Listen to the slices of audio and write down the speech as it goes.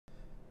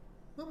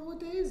Marble, what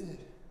day is it?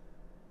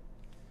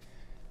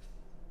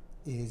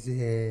 Is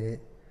it,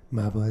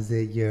 Marble, is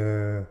it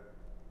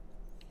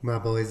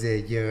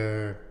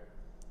your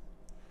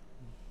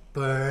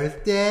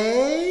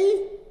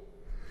birthday?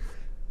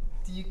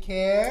 Do you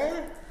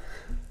care?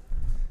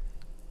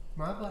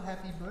 Marble,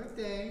 happy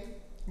birthday.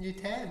 You're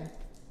 10.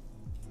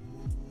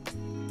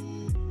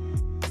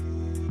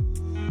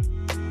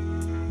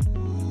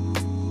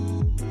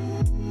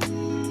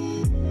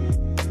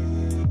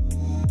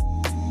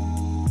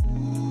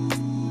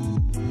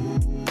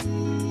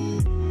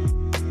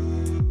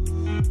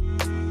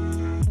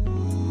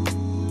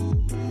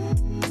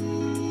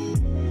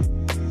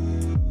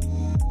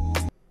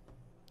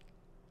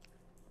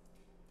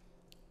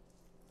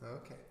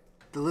 Okay.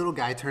 The little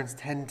guy turns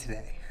 10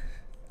 today.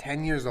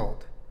 10 years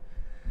old.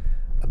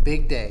 A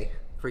big day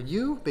for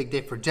you, big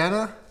day for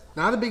Jenna.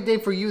 Not a big day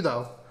for you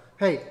though.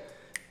 Hey,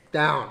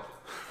 down.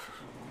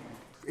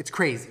 It's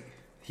crazy.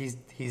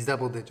 He's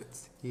double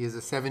digits. He is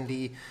a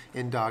 70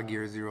 in dog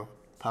years year old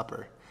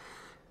pupper.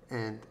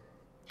 And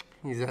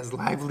he's as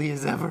lively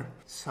as ever.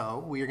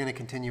 So we are gonna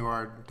continue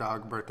our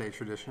dog birthday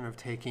tradition of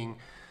taking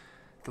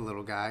the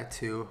little guy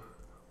to,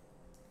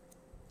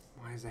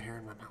 why is the hair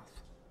in my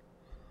mouth?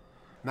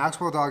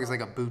 Maxwell Dog is like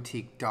a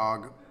boutique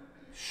dog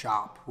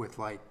shop with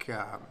like,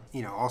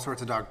 you know, all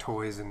sorts of dog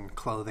toys and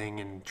clothing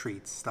and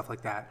treats, stuff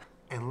like that.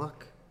 And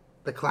look,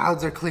 the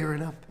clouds are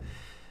clearing up.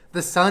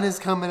 The sun is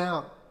coming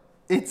out.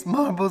 It's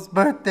Marble's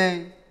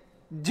birthday,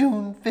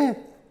 June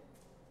 5th.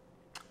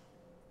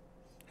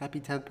 Happy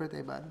 10th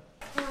birthday, bud.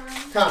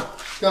 Come,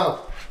 go.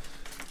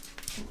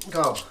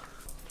 Go.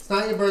 It's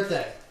not your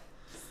birthday.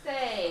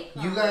 Stay,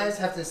 Carmi. You guys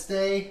have to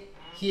stay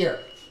here.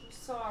 I'm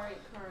sorry,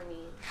 Carmi.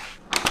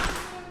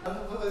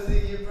 Was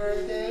it your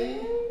birthday?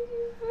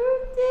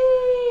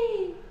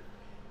 Birthday!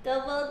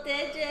 Double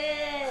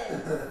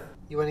digits!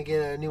 You want to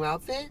get a new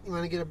outfit? You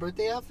want to get a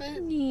birthday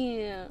outfit?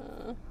 Yeah.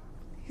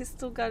 He's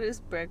still got his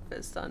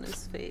breakfast on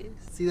his face.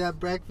 See that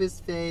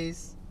breakfast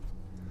face?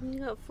 You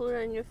got food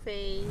on your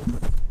face.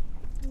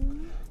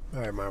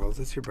 All right, Marbles,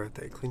 it's your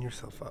birthday. Clean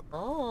yourself up.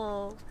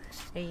 Oh,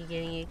 are you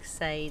getting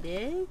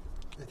excited?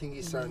 I think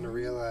he's starting to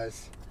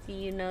realize. Do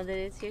you know that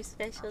it's your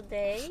special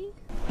day?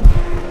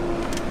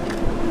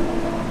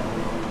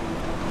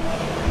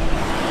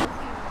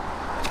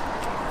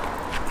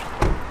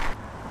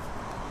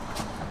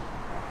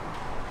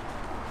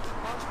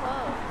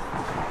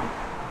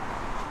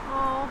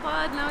 Oh,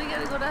 bud, now we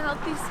gotta go to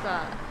Healthy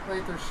Spot.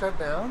 Wait, they're shut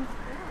down?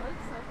 Yeah,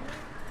 looks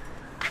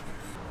like it.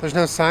 There's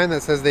no sign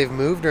that says they've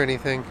moved or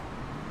anything.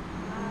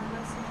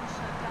 Unless it just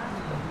shut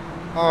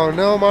down. Oh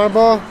no,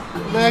 Marble.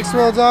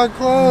 Maxwell Dog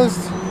closed.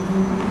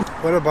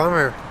 What a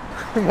bummer.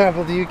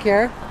 Marble, do you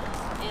care? In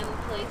a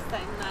place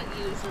I'm not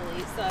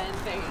usually, so I'm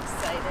very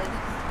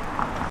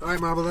excited. All right,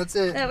 Marble, that's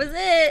it. That was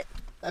it.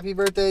 Happy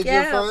birthday. Did you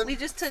have Yeah, fun? we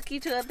just took you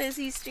to a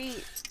busy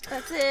street.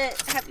 That's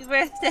it. Happy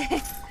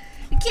birthday.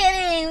 I'm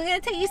kidding. We're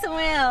gonna take you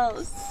somewhere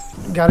else.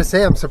 Gotta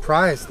say, I'm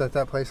surprised that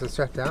that place is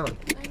shut down.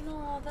 I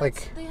know. That's,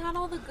 Like- they had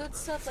all the good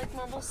stuff like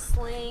marble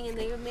sling, and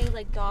they made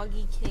like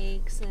doggy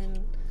cakes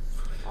and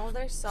all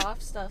their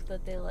soft stuff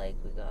that they like.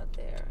 We got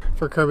there.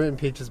 For Kermit and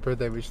Peach's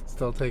birthday, we should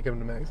still take him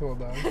to Maxwell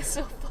Dog. That's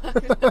so fun.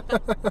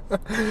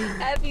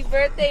 Happy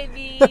birthday,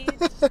 Beach.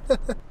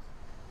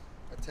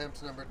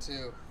 Attempt number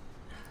 2.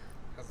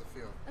 How's it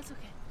feel? That's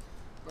okay.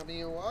 Want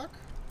me to walk?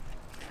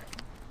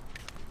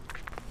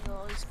 You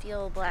always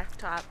feel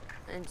blacktop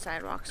and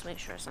sidewalks. Make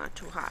sure it's not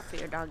too hot for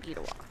your doggy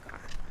to walk on.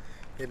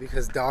 Yeah,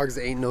 because dogs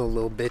ain't no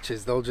little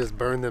bitches. They'll just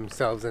burn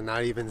themselves and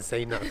not even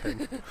say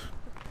nothing.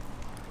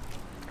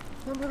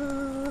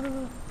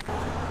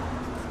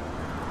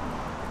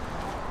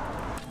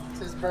 It's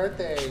his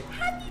birthday.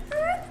 Happy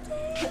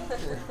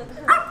birthday!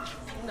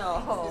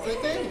 No. He's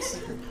like,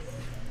 thanks.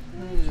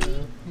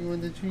 You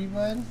want the treat,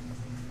 bud?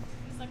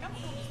 He's like, I'm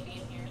cool just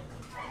being here.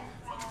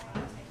 I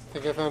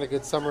think I found a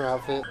good summer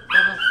outfit.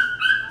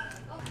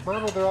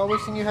 Mama, they're all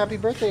wishing you happy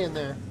birthday in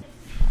there.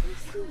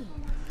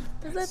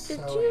 Does that fit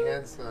So you?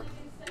 handsome.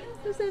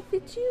 Does that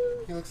fit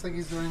you? He looks like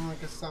he's doing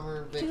like a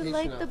summer Do vacation you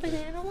like the outfit.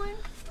 banana one?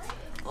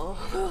 Oh,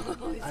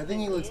 I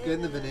think he looks good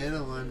in the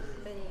banana one.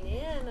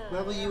 Banana.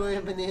 Mabel, you wearing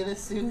a banana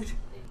suit?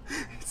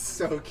 It's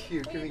so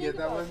cute. Can we get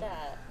that one?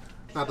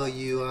 Mabel,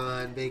 you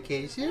on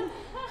vacation?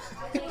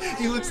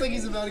 He looks like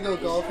he's about to go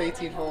golf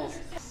 18 holes.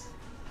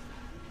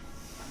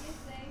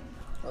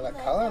 Oh, that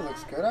color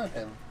looks good on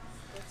him.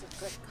 It's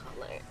a good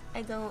color.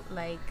 I don't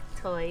like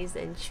toys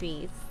and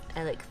treats.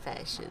 I like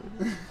fashion.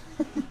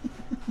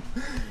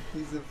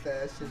 He's a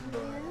fashion boy.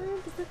 Yeah,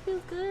 does it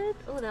feel good?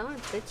 Oh, that one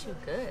fits you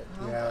good.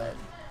 Huh, Yeah.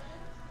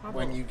 bud?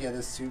 When you get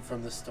a suit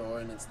from the store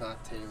and it's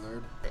not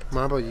tailored.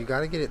 Mabel, you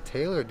gotta get it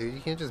tailored, dude.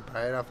 You can't just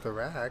buy it off the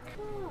rack.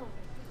 Oh.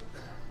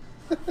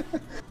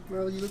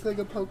 Mabel, you look like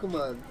a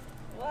Pokemon.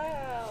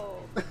 Wow.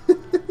 You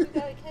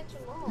gotta catch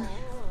them all. Huh?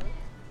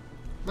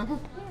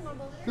 Mabel, Here,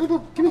 Mabel. Mabel,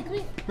 come here. Come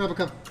here. Mabel,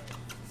 come.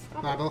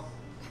 Mabel.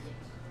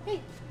 Hey.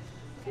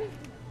 Come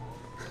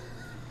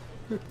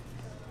here.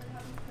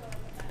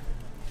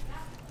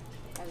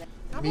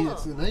 I mean,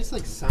 it's a nice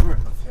like summer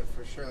outfit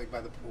for sure, like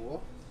by the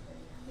pool.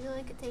 You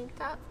like a tank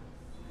top?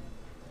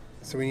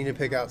 So we need to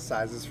pick out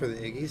sizes for the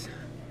Iggies.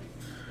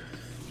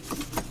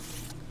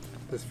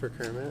 This for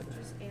Kermit.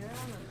 Just air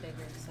on the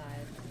bigger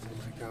side. Oh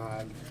my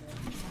god.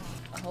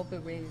 I hope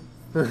it rains.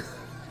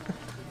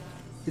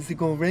 Is it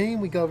gonna rain?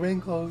 We got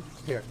raincoat.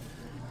 Here.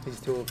 These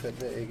two will fit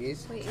the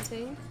Iggies. Wait, you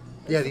think?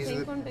 Yeah, Is these the are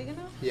pink the, one big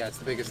enough? yeah, it's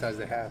the biggest size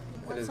they have.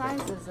 What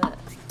size is it?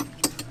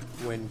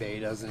 When Bay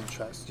doesn't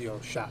trust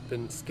your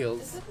shopping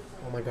skills.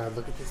 Oh my god,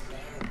 look at this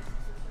bag.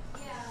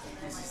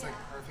 This is like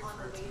perfect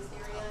for a table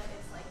top.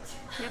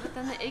 Yeah, but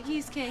then the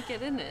Iggies can't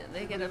get in it.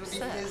 They get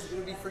upset.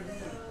 It'll be for you.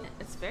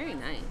 It's very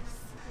nice.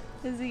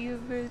 Is it your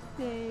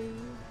birthday?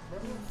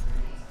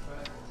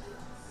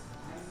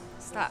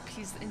 Stop.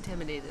 He's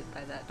intimidated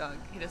by that dog.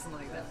 He doesn't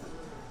like that.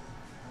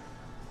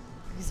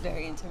 He's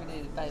very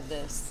intimidated by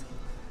this.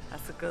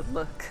 That's a good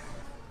look.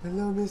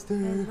 Hello, mister.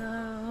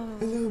 Hello.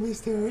 Hello,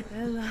 mister.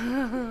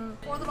 Hello.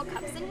 4 little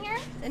cups in here,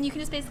 and you can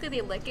just basically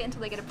lick it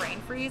until they get a brain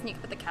freeze, and you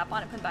can put the cap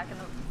on and put it back in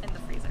the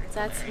freezer. It's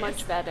That's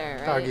much better,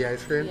 right? Doggy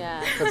ice cream?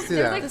 Yeah. Let's do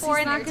There's that. like Because 4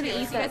 he's in not there gonna too. eat So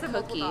you guys that have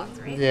multiple cookie. dogs,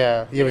 right?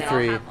 Yeah, you have They a all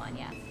 3. have one,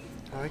 yeah.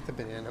 I like the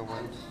banana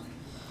one.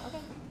 Okay.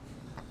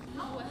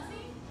 How old is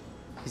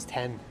he? He's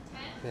 10.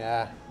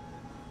 Yeah.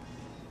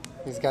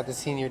 He's got the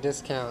senior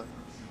discount.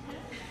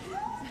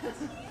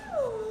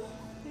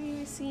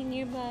 You're a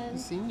senior, bud.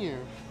 Senior.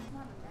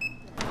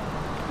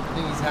 I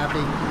think he's happy.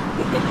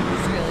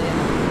 He's really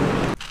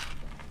happy.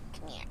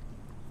 Come here.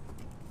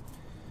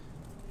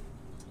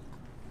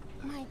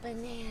 My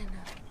banana.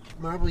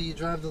 Marble, you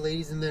drive the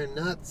ladies in there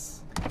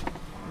nuts.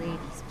 Ladies,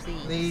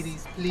 please.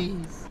 Ladies,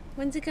 please.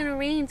 When's it gonna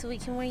rain so we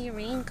can wear your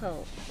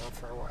raincoat? Not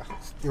for a while.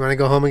 You want to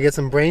go home and get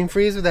some brain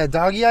freeze with that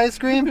doggy ice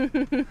cream?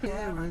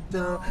 Yeah, I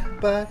don't,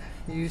 but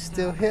you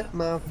still hit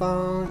my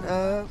phone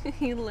up.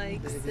 He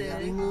likes Baby, I'll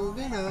be it.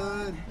 moving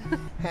on.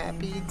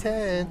 Happy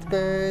 10th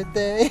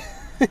birthday.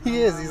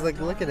 He is. He's like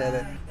looking at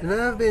it. And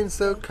I've been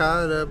so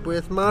caught up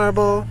with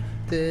Marble.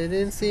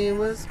 Didn't see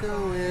what's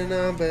going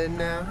on, but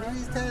now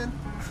he's 10.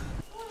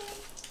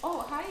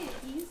 Oh, hi,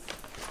 Iggies.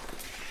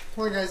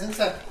 Come on, guys,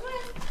 inside.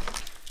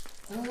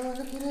 Oh, look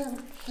at him.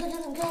 Look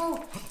at him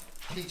go.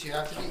 Peach, you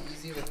have to be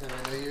easy with him.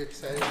 I know you're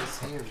excited to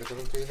see him, but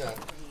don't do that.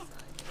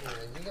 Yeah,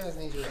 you guys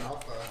need your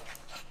alpha.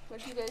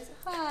 What you guys?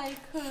 Hi,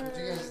 Kurt. What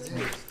you guys do?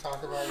 Just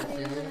talk about your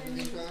feelings with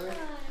each other?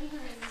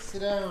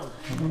 Sit down.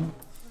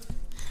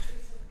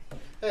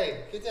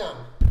 Hey, get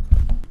down.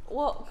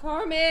 Well,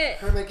 Kermit.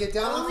 Kermit, get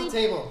down off the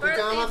table. Get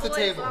down off the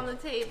table. On the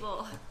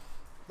table.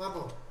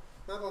 Marble.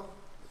 Marble.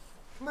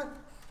 Come on.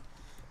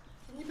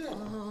 Get in your bed.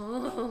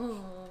 Oh,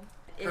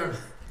 Kermit.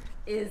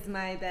 is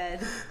my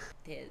bed.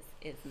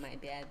 Is my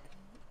bed.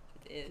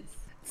 It is.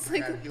 It's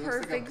like God, a he looks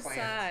like a perfect plant.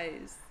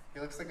 size. He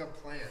looks like a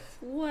plant.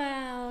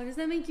 Wow, does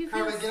that make you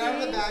feel Kermit, get out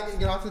of the safe? bag and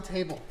get off the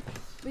table.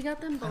 We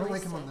got them I bully don't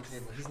like him on the sticks.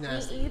 table. He's Me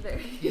nasty. either.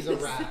 He's a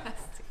rat.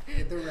 nasty.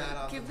 Get the rat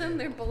off Give the them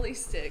their table. bully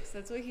sticks.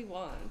 That's what he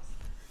wants.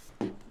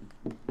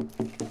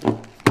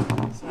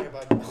 Sorry,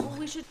 bud. Oh,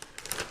 we should.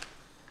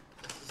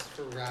 This is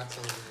for rats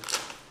only.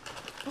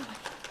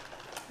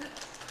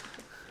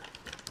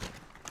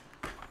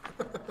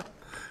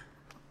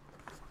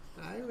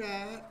 Hi,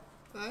 rat.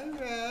 Hi,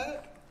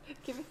 rat.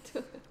 Give it to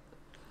him.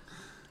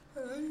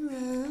 Hi,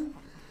 rat.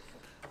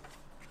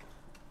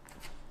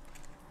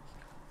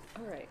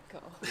 All right, go.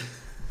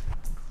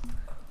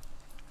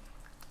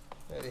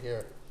 Out of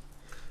here.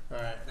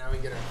 Alright, now we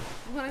get him.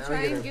 You want Now to we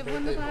try get and a give one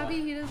to birthday Bobby?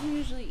 block. He doesn't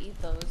usually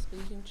eat those, but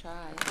you can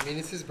try. I mean,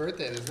 it's his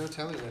birthday. There's no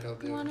telling what he'll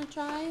do. You want to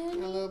try it?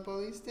 Hello,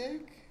 bully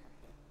stick?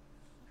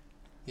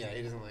 Yeah,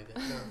 he doesn't like it.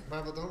 No,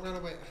 Marble, don't run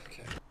away.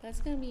 Okay.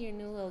 That's gonna be your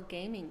new little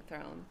gaming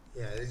throne.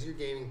 Yeah, this is your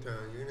gaming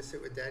throne. You're gonna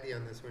sit with Daddy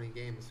on this when he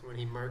games. When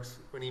he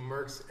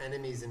marks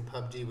enemies in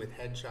PUBG with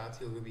headshots,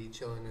 he'll be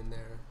chilling in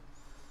there.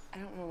 I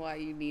don't know why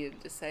you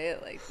needed to say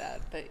it like that,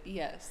 but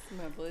yes,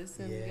 Marble is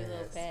in your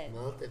little bed.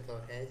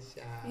 Multiple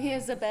headshots. He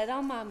has a bed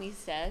on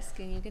Mommy's desk,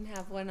 and you can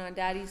have one on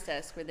Daddy's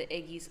desk where the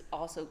Iggies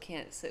also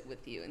can't sit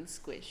with you and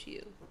squish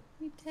you.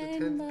 You The 10th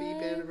beep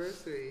bud.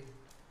 anniversary.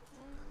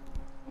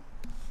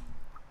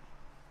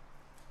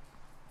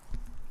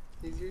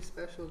 He's your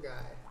special guy.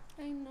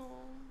 I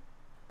know.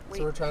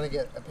 So we're trying to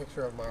get a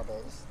picture of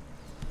Marbles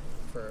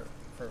to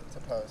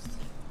post.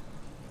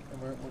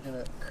 And we're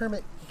gonna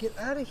Kermit, get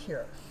out of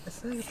here.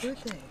 It's not your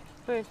birthday.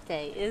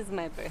 Birthday is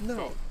my birthday.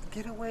 No,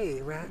 get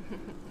away, rat.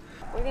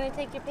 We're gonna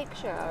take your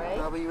picture, all right?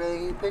 Bobby, you ready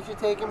to get your picture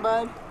taken,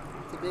 bud?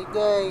 It's a big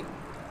day.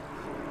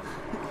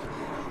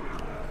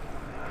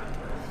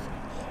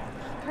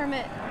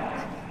 Kermit.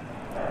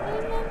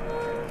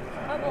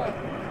 Marble,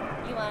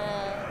 you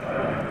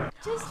wanna?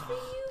 Just for you.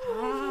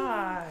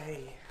 Hi.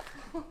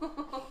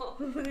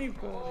 Hey, buddy.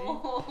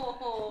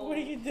 What are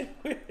you doing?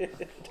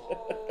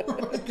 Oh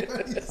my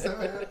god, he's so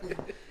happy.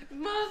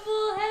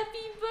 Marble,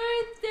 happy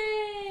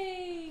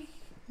birthday!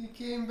 He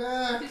came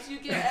back. Did you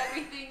get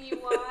everything you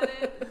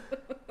wanted?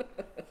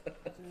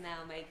 Now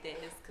my day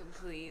is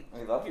complete.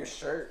 I love your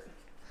shirt.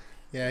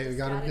 Yeah, we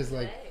got him his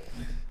today.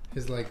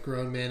 like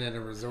grown man at a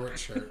resort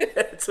shirt.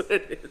 That's what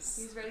it is.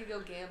 He's ready to go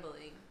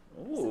gambling.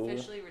 Ooh. He's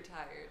officially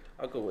retired.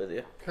 I'll go with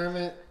you.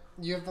 Kermit,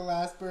 You have the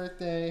last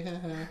birthday.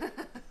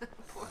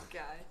 Poor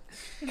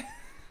guy.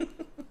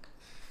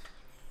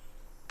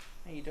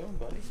 How you doing,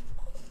 buddy?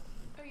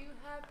 Are you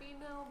happy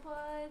now,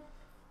 bud?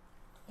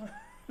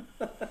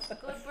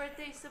 Good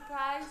birthday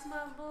surprise,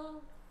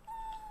 Mumble.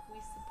 We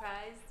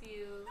surprised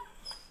you.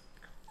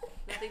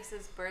 Nothing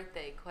says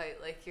birthday quite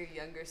like your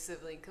younger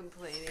sibling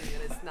complaining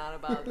that it's not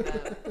about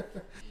them.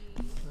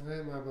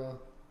 Alright,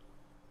 Marble.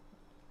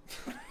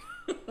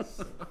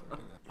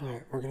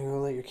 Alright, we're gonna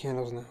go light your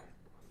candles now.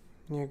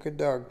 You're a good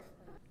dog.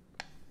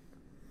 I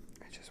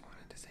just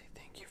wanted to say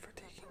thank you for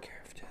taking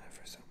care of Jenna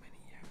for so many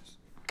years.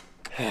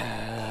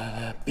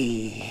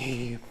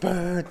 Happy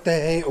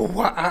birthday.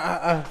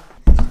 Wah.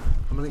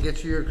 I'm gonna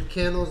get you your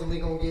candles and we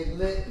gonna get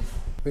lit.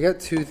 We got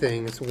two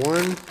things.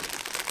 One,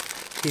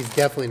 he's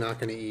definitely not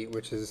gonna eat,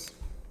 which is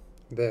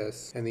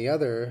this. And the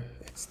other,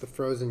 it's the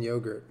frozen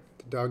yogurt.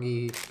 The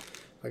doggy,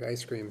 like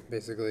ice cream,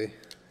 basically.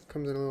 It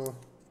comes in a little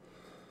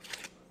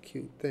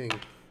cute thing.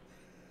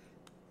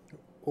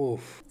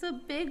 Oof. It's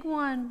a big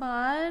one,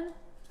 bud.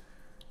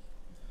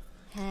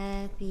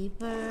 Happy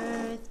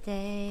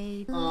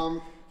birthday.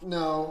 No.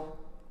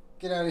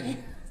 Get out of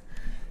here.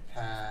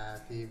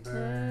 Happy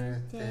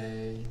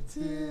birthday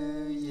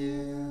to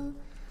you.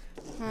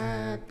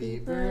 Happy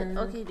birthday.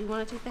 Okay, do you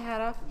want to take the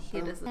hat off? He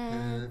doesn't.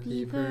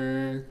 Happy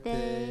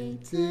birthday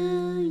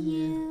to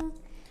you.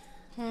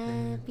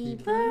 Happy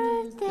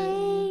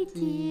birthday,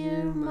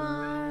 dear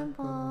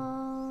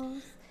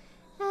Marbles.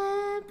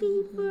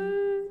 Happy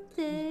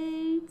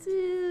birthday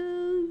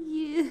to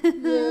you.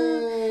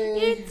 Yay.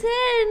 You're 10,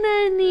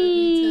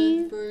 honey.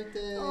 Happy 10th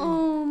birthday.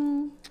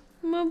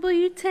 Marble,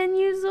 you're 10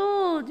 years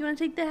old. You want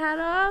to take the hat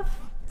off?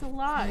 It's a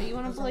lot. You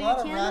want to There's blow a your lot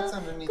of candle? rats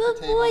underneath Good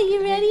the table. boy,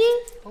 you ready?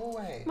 Go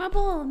away.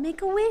 Marble,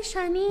 make a wish,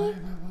 honey.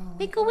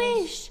 Make a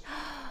wish.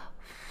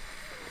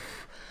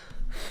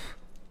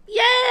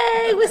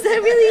 Yay! Was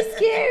that really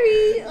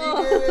scary?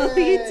 Oh,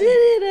 you did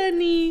it,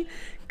 honey.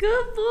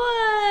 Good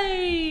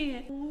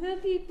boy.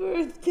 Happy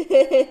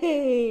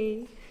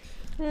birthday.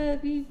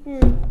 Happy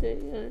birthday,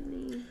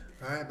 honey.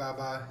 Alright,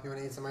 Baba. You want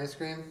to eat some ice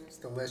cream? It's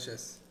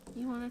delicious.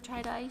 You want to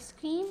try the ice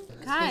cream?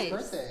 It's Guys. his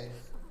birthday.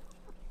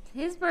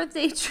 His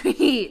birthday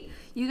treat.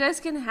 You guys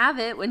can have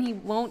it when he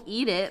won't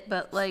eat it,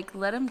 but like,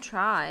 let him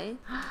try.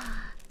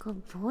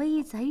 Good boy,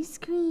 it's ice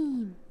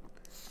cream.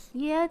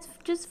 Yeah, it's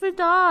just for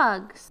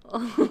dogs.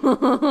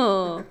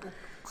 Oh.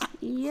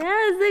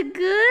 Yeah, is it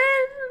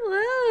good?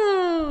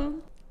 Wow.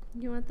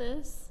 You want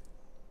this?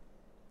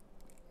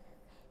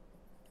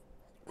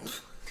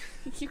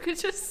 You could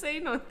just say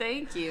no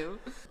thank you.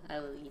 I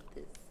will eat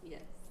this,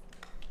 yes.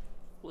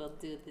 We'll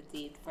do the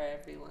deed for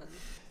everyone.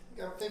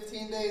 You got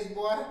 15 days,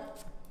 boy.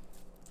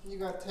 You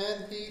got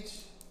 10,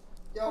 Peach.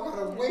 Y'all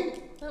gotta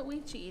wait. Let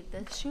Weechi eat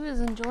this. She was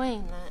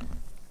enjoying that.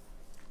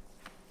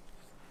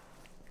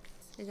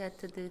 I got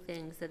to do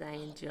things that I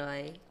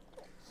enjoy,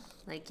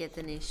 like get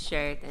a new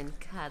shirt and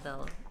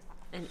cuddle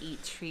And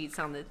eat treats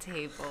on the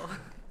table.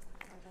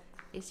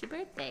 It's your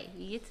birthday.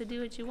 You get to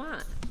do what you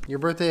want. Your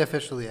birthday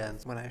officially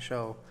ends when I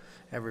show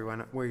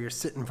everyone where you're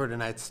sitting for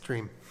tonight's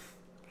stream.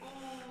 Oh,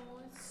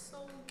 it's so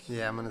cute.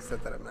 Yeah, I'm gonna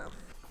set that up now.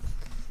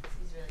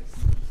 He's really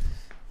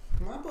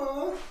sweet. My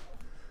boy.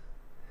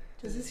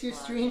 Is this your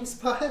stream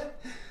spot?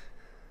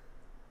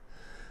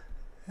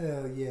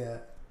 Hell yeah.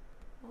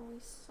 Oh,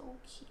 he's so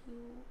cute.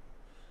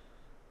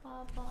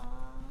 Baba.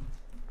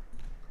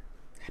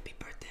 Happy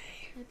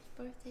birthday. Happy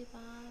birthday,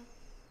 Bob.